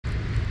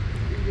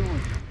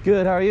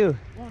Good, how are you?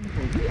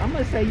 Wonderful. I'm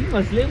gonna say you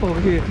must live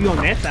over here if you're on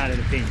that side of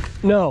the fence.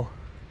 No.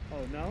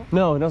 Oh,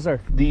 no? No, sir.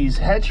 These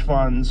hedge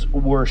funds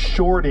were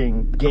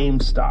shorting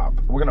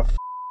GameStop. We're gonna f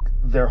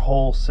their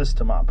whole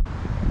system up.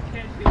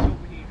 Catfish over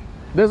here.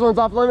 This one's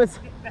off limits?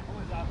 That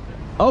one's off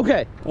limits.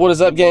 Okay. What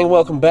is up, gang?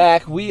 Welcome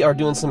back. We are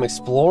doing some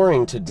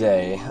exploring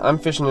today. I'm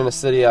fishing in a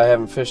city I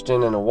haven't fished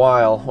in a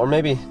while, or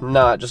maybe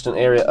not, just an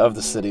area of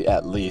the city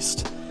at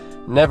least.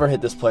 Never hit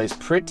this place.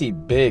 Pretty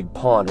big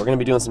pond. We're going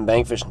to be doing some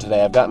bank fishing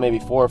today. I've got maybe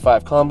 4 or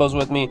 5 combos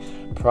with me.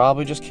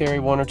 Probably just carry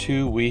 1 or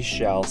 2. We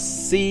shall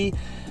see.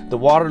 The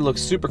water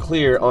looks super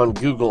clear on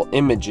Google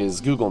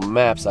Images, Google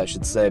Maps I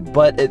should say,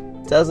 but it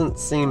doesn't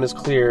seem as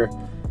clear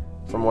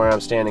from where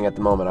I'm standing at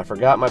the moment. I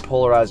forgot my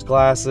polarized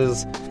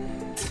glasses.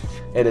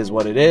 It is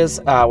what it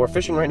is. We're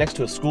fishing right next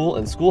to a school,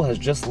 and school has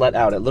just let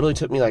out. It literally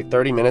took me like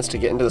 30 minutes to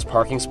get into this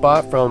parking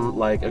spot from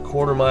like a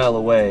quarter mile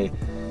away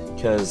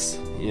because,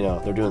 you know,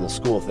 they're doing the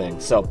school thing.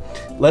 So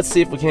let's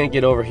see if we can't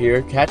get over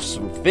here, catch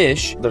some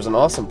fish. There's an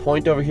awesome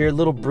point over here,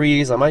 little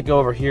breeze. I might go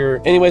over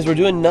here. Anyways, we're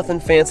doing nothing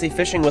fancy,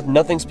 fishing with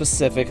nothing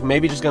specific.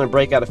 Maybe just gonna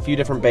break out a few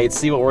different baits,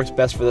 see what works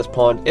best for this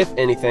pond, if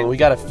anything. We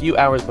got a few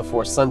hours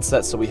before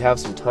sunset, so we have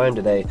some time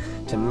today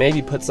to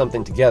maybe put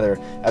something together,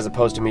 as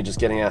opposed to me just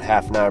getting out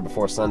half an hour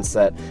before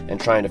sunset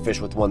and trying to fish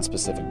with one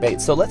specific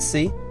bait. So let's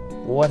see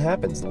what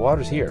happens. The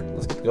water's here.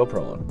 Let's get the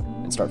GoPro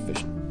on and start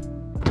fishing.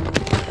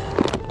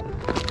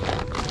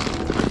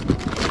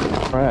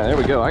 All right, there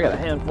we go. I got a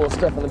handful of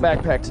stuff in the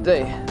backpack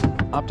today.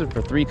 Opted for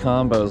 3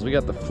 combos. We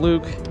got the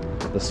Fluke,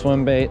 the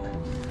Swimbait,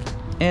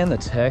 and the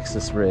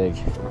Texas rig.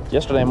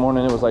 Yesterday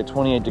morning it was like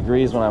 28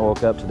 degrees when I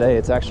woke up. Today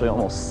it's actually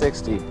almost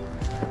 60.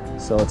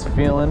 So it's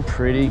feeling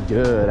pretty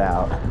good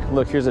out.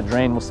 Look, here's a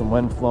drain with some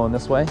wind flowing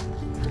this way.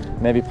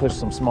 Maybe push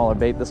some smaller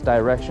bait this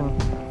direction.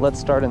 Let's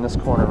start in this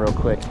corner real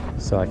quick.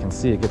 So I can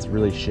see it gets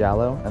really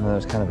shallow, and then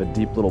there's kind of a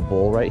deep little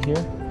bowl right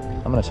here.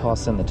 I'm gonna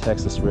toss in the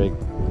Texas rig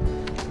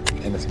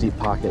in this deep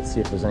pocket, see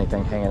if there's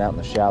anything hanging out in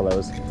the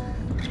shallows.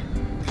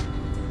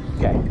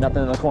 Okay,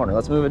 nothing in the corner.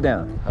 Let's move it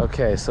down.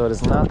 Okay, so it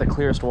is not the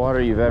clearest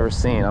water you've ever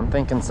seen. I'm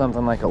thinking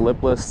something like a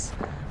lipless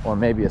or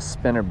maybe a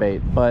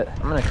spinnerbait, but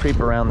I'm gonna creep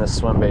around this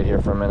swim bait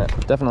here for a minute.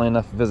 Definitely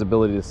enough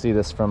visibility to see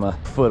this from a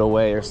foot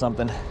away or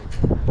something.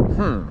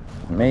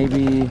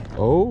 Maybe,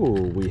 oh,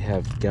 we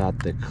have got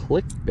the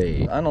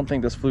clickbait. I don't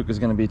think this Fluke is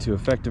gonna be too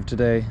effective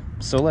today,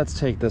 so let's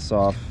take this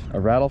off. A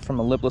rattle from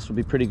a lipless would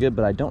be pretty good,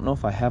 but I don't know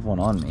if I have one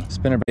on me.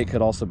 Spinnerbait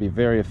could also be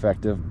very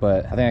effective,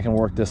 but I think I can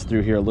work this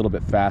through here a little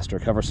bit faster,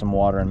 cover some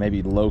water, and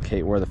maybe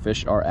locate where the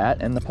fish are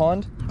at in the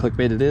pond.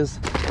 Clickbait it is.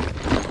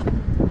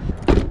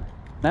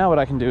 Now what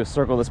I can do is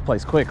circle this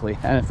place quickly,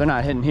 and if they're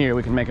not hitting here,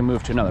 we can make a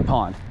move to another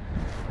pond.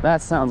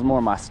 That sounds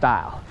more my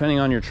style. Depending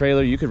on your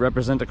trailer, you could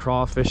represent a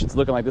crawfish. It's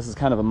looking like this is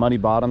kind of a muddy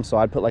bottom, so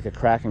I'd put like a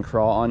crack and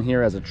crawl on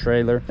here as a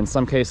trailer in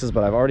some cases,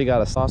 but I've already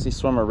got a saucy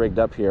swimmer rigged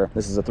up here.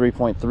 This is a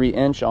 3.3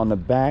 inch on the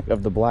back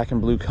of the black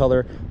and blue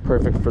color,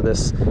 perfect for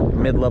this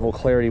mid-level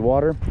clarity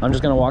water. I'm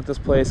just gonna walk this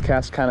place,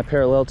 cast kind of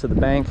parallel to the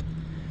bank.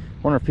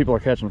 Wonder if people are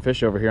catching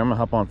fish over here. I'm gonna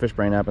hop on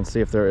FISHBRAIN app and see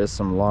if there is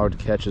some logged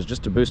catches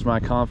just to boost my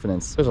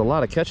confidence. There's a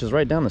lot of catches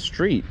right down the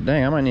street.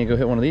 Dang, I might need to go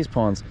hit one of these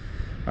ponds.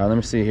 All right, let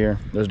me see here.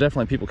 There's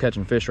definitely people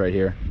catching fish right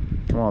here.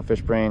 Come on,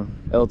 FISHBRAIN,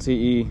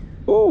 LTE.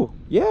 Oh,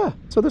 yeah.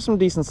 So there's some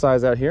decent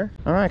size out here.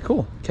 All right,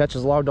 cool.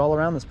 Catches logged all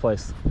around this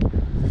place.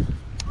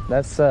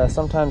 That's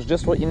sometimes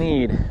just what you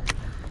need.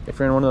 If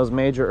you're in one of those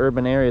major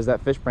urban areas,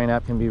 that FISHBRAIN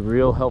app can be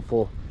real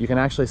helpful. You can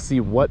actually see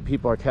what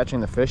people are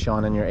catching the fish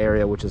on in your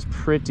area, which is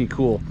pretty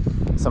cool.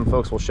 Some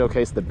folks will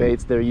showcase the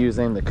baits they're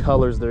using, the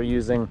colors they're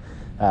using,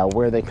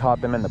 where they caught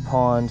them in the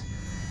pond,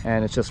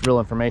 and it's just real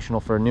informational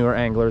for newer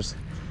anglers,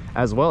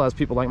 as well as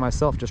people like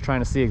myself just trying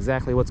to see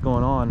exactly what's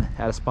going on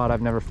at a spot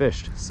I've never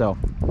fished. So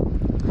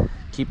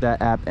keep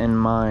that app in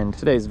mind.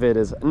 Today's vid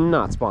is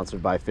not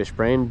sponsored by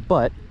FISHBRAIN,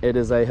 but it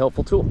is a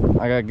helpful tool.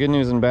 I got good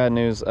news and bad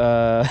news.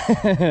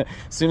 As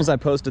soon as I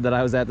posted that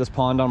I was at this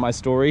pond on my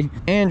story,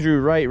 Andrew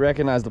Wright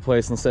recognized the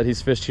place and said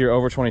he's fished here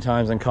over 20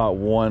 times and caught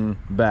 1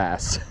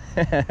 bass.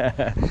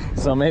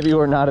 So maybe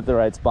we're not at the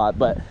right spot,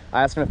 but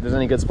I asked him if there's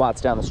any good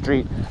spots down the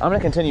street. I'm gonna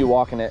continue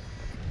walking it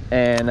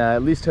and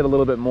at least hit a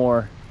little bit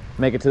more,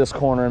 make it to this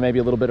corner and maybe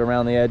a little bit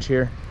around the edge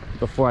here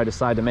before I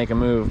decide to make a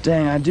move.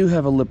 Dang, I do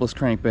have a lipless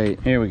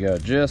crankbait. Here we go,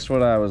 just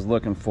what I was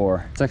looking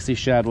for. Sexy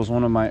Shad was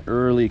one of my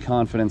early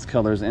confidence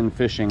colors in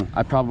fishing.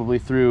 I probably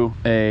threw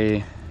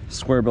a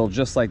square bill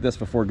just like this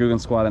before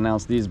Guggen Squad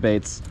announced these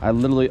baits. I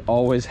literally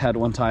always had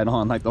one tied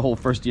on like the whole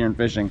first year in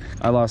fishing.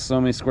 I lost so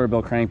many square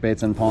bill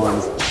crankbaits in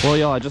ponds. Well,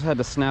 y'all, I just had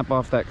to snap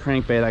off that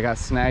crankbait. I got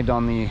snagged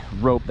on the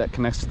rope that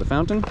connects to the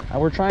fountain.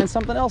 We're trying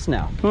something else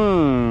now.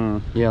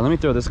 Yeah, let me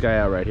throw this guy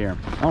out right here.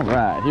 All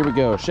right, here we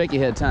go, shaky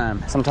head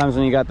time. Sometimes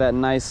when you got that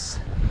nice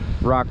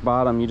rock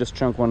bottom, you just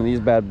chunk one of these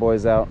bad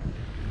boys out.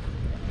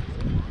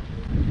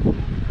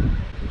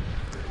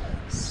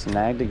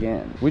 Snagged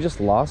again. We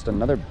just lost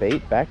another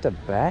bait back to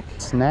back.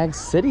 Snag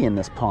City in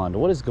this pond.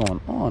 What is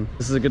going on?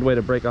 This is a good way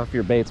to break off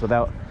your baits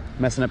without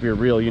messing up your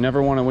reel. You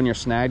never want to, when you're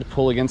snagged,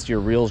 pull against your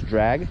reel's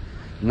drag.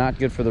 Not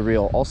good for the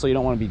reel. Also, you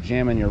don't want to be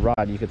jamming your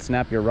rod. You could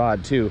snap your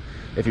rod too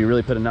if you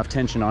really put enough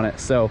tension on it.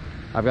 So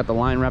I've got the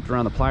line wrapped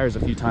around the pliers a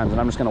few times, and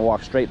I'm just going to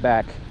walk straight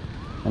back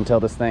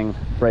until this thing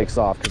breaks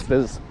off, because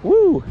this,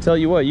 woo, tell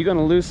you what, you're going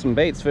to lose some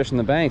baits fishing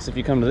the banks if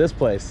you come to this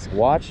place.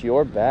 Watch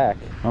your back.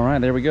 All right,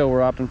 there we go.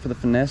 We're opting for the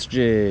finesse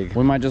jig.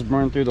 We might just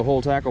burn through the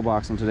whole tackle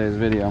box in today's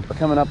video. We're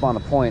coming up on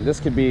a point. This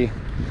could be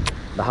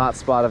the hot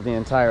spot of the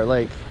entire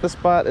lake. This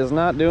spot is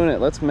not doing it.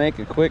 Let's make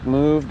a quick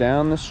move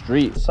down the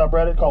street.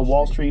 Subreddit called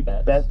Wall Street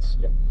Bets.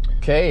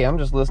 Okay, I'm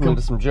just listening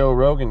to some Joe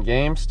Rogan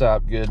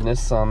GameStop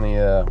goodness on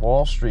the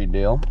Wall Street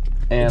deal.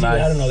 And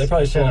I don't know, they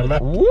probably said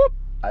whoop!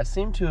 I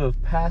seem to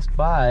have passed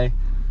by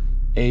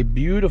a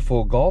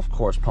beautiful golf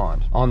course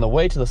pond on the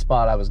way to the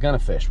spot I was gonna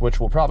fish, which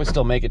we'll probably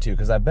still make it to,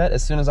 because I bet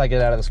as soon as I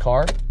get out of this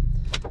car,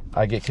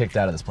 I get kicked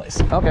out of this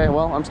place. Okay,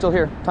 well, I'm still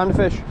here. Time to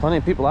fish. Plenty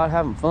of people out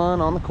having fun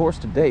on the course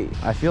today.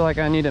 I feel like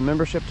I need a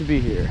membership to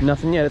be here.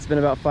 Nothing yet. It's been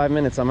about 5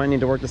 minutes. I might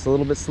need to work this a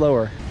little bit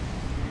slower.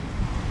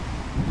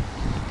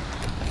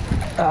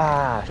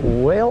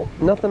 Well,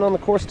 nothing on the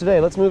course today.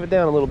 Let's move it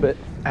down a little bit.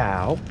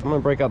 Ow. I'm gonna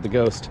break out the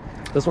Ghost.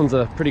 This one's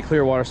a pretty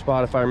clear water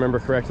spot. If I remember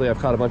correctly, I've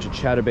caught a bunch of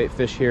chatterbait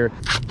fish here.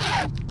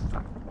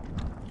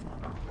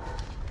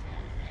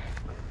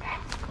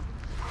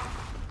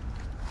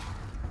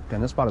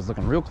 And this spot is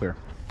looking real clear.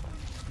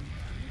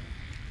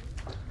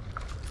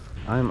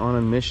 I'm on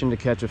a mission to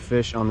catch a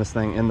fish on this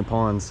thing in the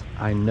ponds.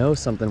 I know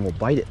something will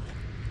bite it.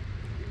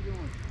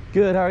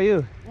 Good, how are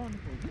you?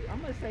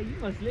 I'm gonna say you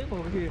must live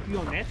over here if you're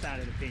on that side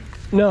of the fence.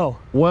 No.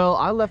 Well,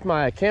 I left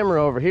my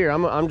camera over here.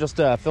 I'm just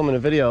filming a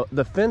video.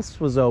 The fence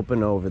was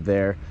open over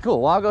there.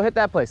 Cool, well, I'll go hit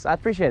that place. I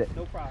appreciate it.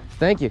 No problem.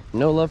 Thank you.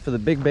 No love for the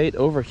big bait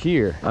over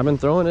here. I've been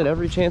throwing it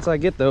every chance I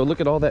get, though. Look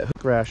at all that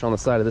hook rash on the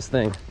side of this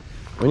thing.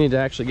 We need to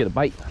actually get a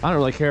bite. I don't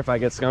really care if I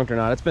get skunked or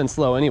not. It's been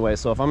slow anyway,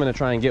 so if I'm gonna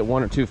try and get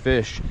 1 or 2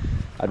 fish,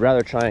 I'd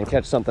rather try and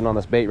catch something on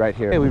this bait right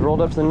here. Hey, we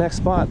rolled up to the next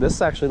spot.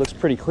 This actually looks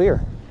pretty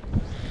clear.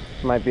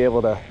 Might be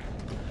able to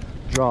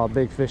draw a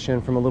big fish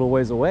in from a little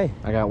ways away.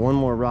 I got one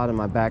more rod in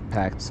my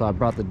backpack, so I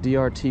brought the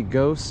DRT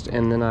Ghost,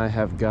 and then I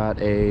have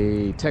got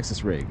a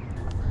Texas rig.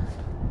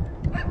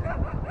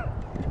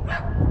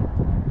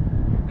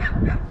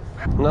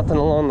 Nothing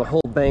along the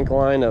whole bank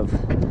line of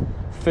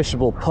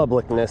fishable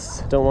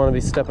publicness. Don't want to be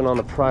stepping on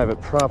the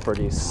private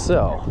property,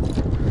 so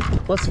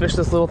let's fish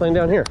this little thing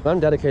down here. I'm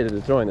dedicated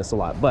to throwing this a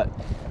lot, but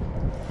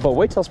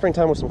wait till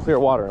springtime with some clear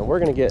water, and we're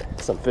gonna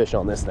get some fish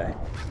on this thing.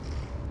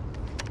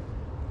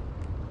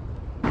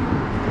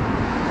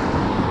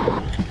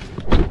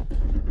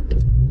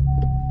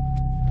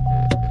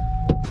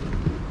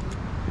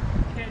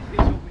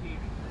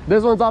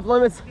 This one's off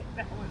limits?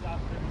 That one's off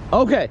limits.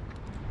 Okay.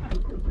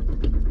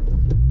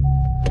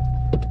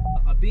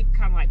 A big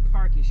kind of like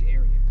parkish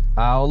area.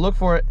 I'll look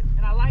for it.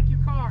 And I like your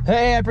car.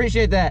 Hey, I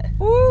appreciate that.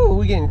 Woo,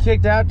 we getting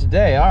kicked out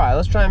today. All right,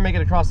 let's try and make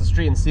it across the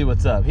street and see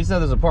what's up. He said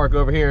there's a park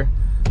over here.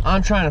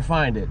 I'm trying to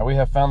find it. We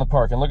have found the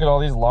park, and look at all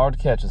these large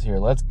catches here.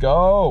 Let's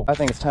go. I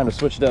think it's time to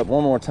switch it up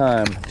one more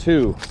time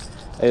to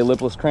a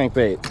lipless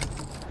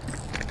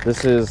crankbait.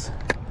 This is,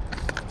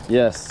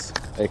 yes,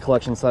 a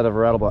clutch inside of a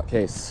rattleblock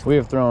case. We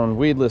have thrown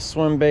weedless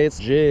swim baits,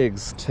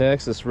 jigs,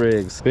 Texas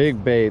rigs,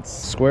 big baits,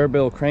 square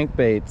bill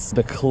crankbaits,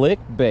 the click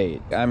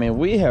bait. I mean,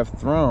 we have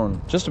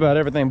thrown just about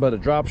everything but a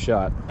drop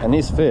shot, and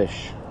these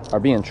fish are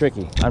being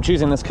tricky. I'm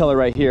choosing this color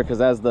right here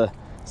because as the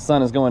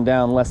sun is going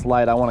down, less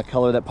light, I want a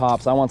color that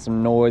pops. I want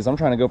some noise. I'm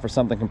trying to go for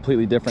something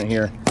completely different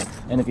here.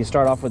 And if you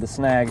start off with a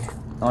snag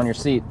on your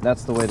seat,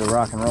 that's the way to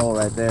rock and roll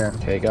right there.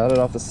 Okay, got it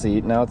off the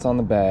seat. Now it's on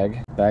the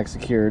bag. Bag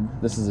secured.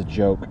 This is a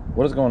joke.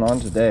 What is going on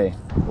today?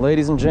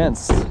 Ladies and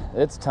gents,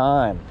 it's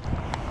time.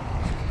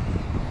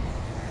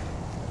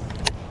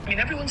 I mean,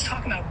 everyone's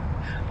talking about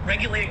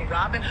regulating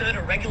Robinhood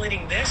or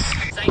regulating this.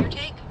 Is that your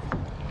take?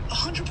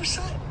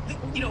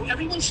 100%. You know,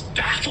 everyone's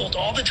baffled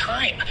all the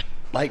time.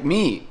 Like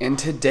me in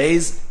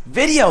today's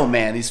video,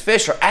 man. These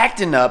fish are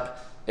acting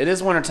up. It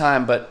is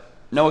wintertime, but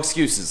no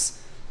excuses.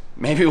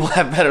 Maybe we'll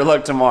have better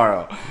luck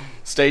tomorrow.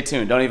 Stay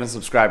tuned. Don't even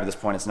subscribe at this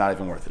point. It's not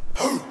even worth it.